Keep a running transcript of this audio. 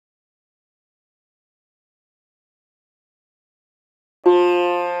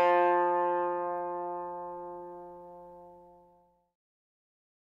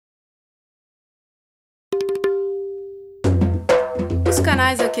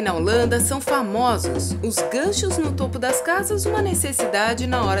canais aqui na Holanda são famosos. Os ganchos no topo das casas, uma necessidade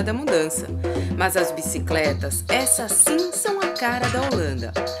na hora da mudança. Mas as bicicletas, essas sim são a cara da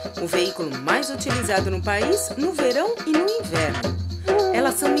Holanda. O veículo mais utilizado no país no verão e no inverno.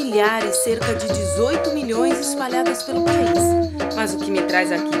 Elas são milhares, cerca de 18 milhões espalhadas pelo país. Mas o que me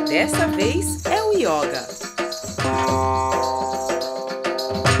traz aqui dessa vez é o yoga.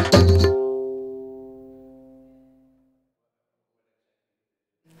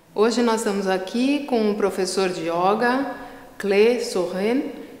 Hoje nós estamos aqui com um professor de yoga, Clé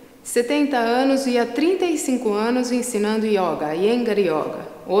Souren, 70 anos e há 35 anos ensinando yoga, Iyengar Yoga.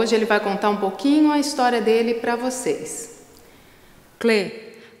 Hoje ele vai contar um pouquinho a história dele para vocês. Clé,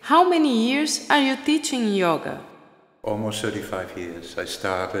 how many years are you teaching yoga? Almost 35 years. I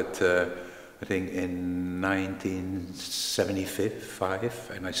started, I think, in 1975,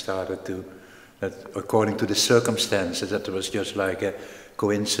 and I started to, according to the circumstances, that was just like a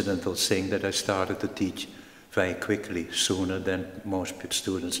coincidental thing that I started to teach very quickly, sooner than most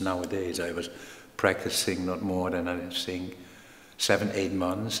students nowadays. I was practicing not more than, I think, 7-8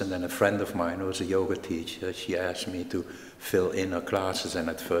 months, and then a friend of mine who was a yoga teacher, she asked me to fill in her classes, and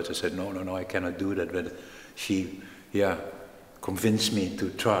at first I said, no, I cannot do that, but she, convinced me to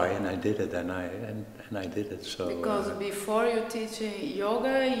try, and I did it, and I did it. So because before you teach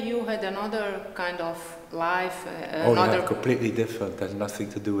yoga, you had another kind of life. Completely different. Has nothing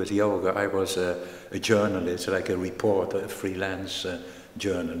to do with yoga. I was a journalist, like a reporter, a freelance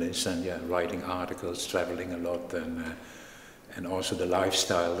journalist, and writing articles, traveling a lot, and also the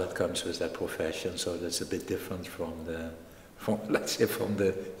lifestyle that comes with that profession. So that's a bit different from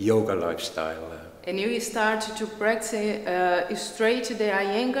the yoga lifestyle. And you started to practice straight the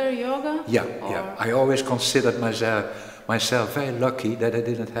Iyengar yoga? Yeah. I always considered myself very lucky that I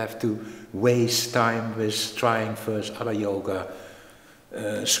didn't have to waste time with trying first other yoga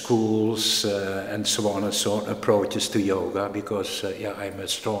schools and so on and so on, approaches to yoga, because I'm a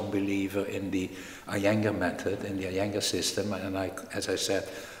strong believer in the Iyengar method, in the Iyengar system, and as I said,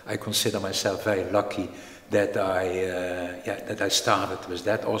 I consider myself very lucky that I started with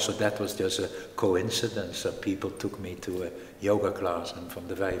that. Also, that was just a coincidence. People took me to a yoga class, and from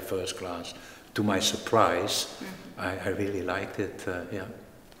the very first class, to my surprise, I really liked it.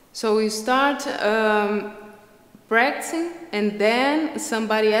 So you start practicing, and then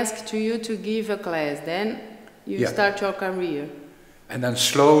somebody asked you to give a class. Then you start your career. And then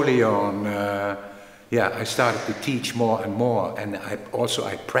slowly on, I started to teach more and more, and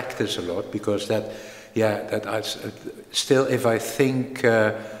I practice a lot, because still, if I think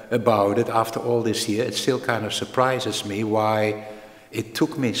about it after all this year, it still kind of surprises me why it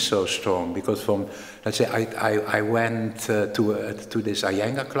took me so strong. Because from, let's say, I went to this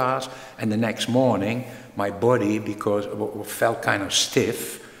Iyengar class, and the next morning my body felt kind of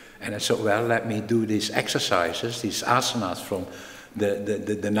stiff, and I said, well, let me do these exercises, these asanas from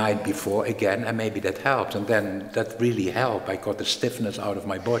the night before again, and maybe that helped. And then that really helped. I got the stiffness out of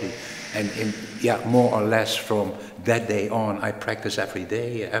my body, and more or less from that day on, I practice every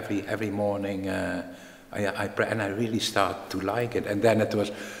day, every morning. And I really start to like it. And then it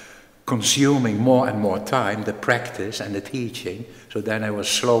was consuming more and more time, the practice and the teaching. So then I was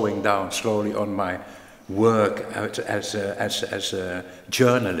slowing down slowly on my work as a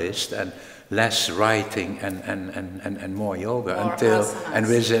journalist, and less writing and more yoga, more until asanas. And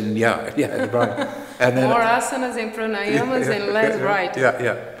within right. And then, more asanas and pranayamas and less writing.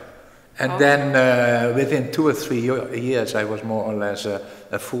 And then within 2 or 3 years, I was more or less a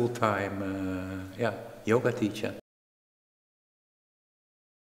full-time yoga teacher.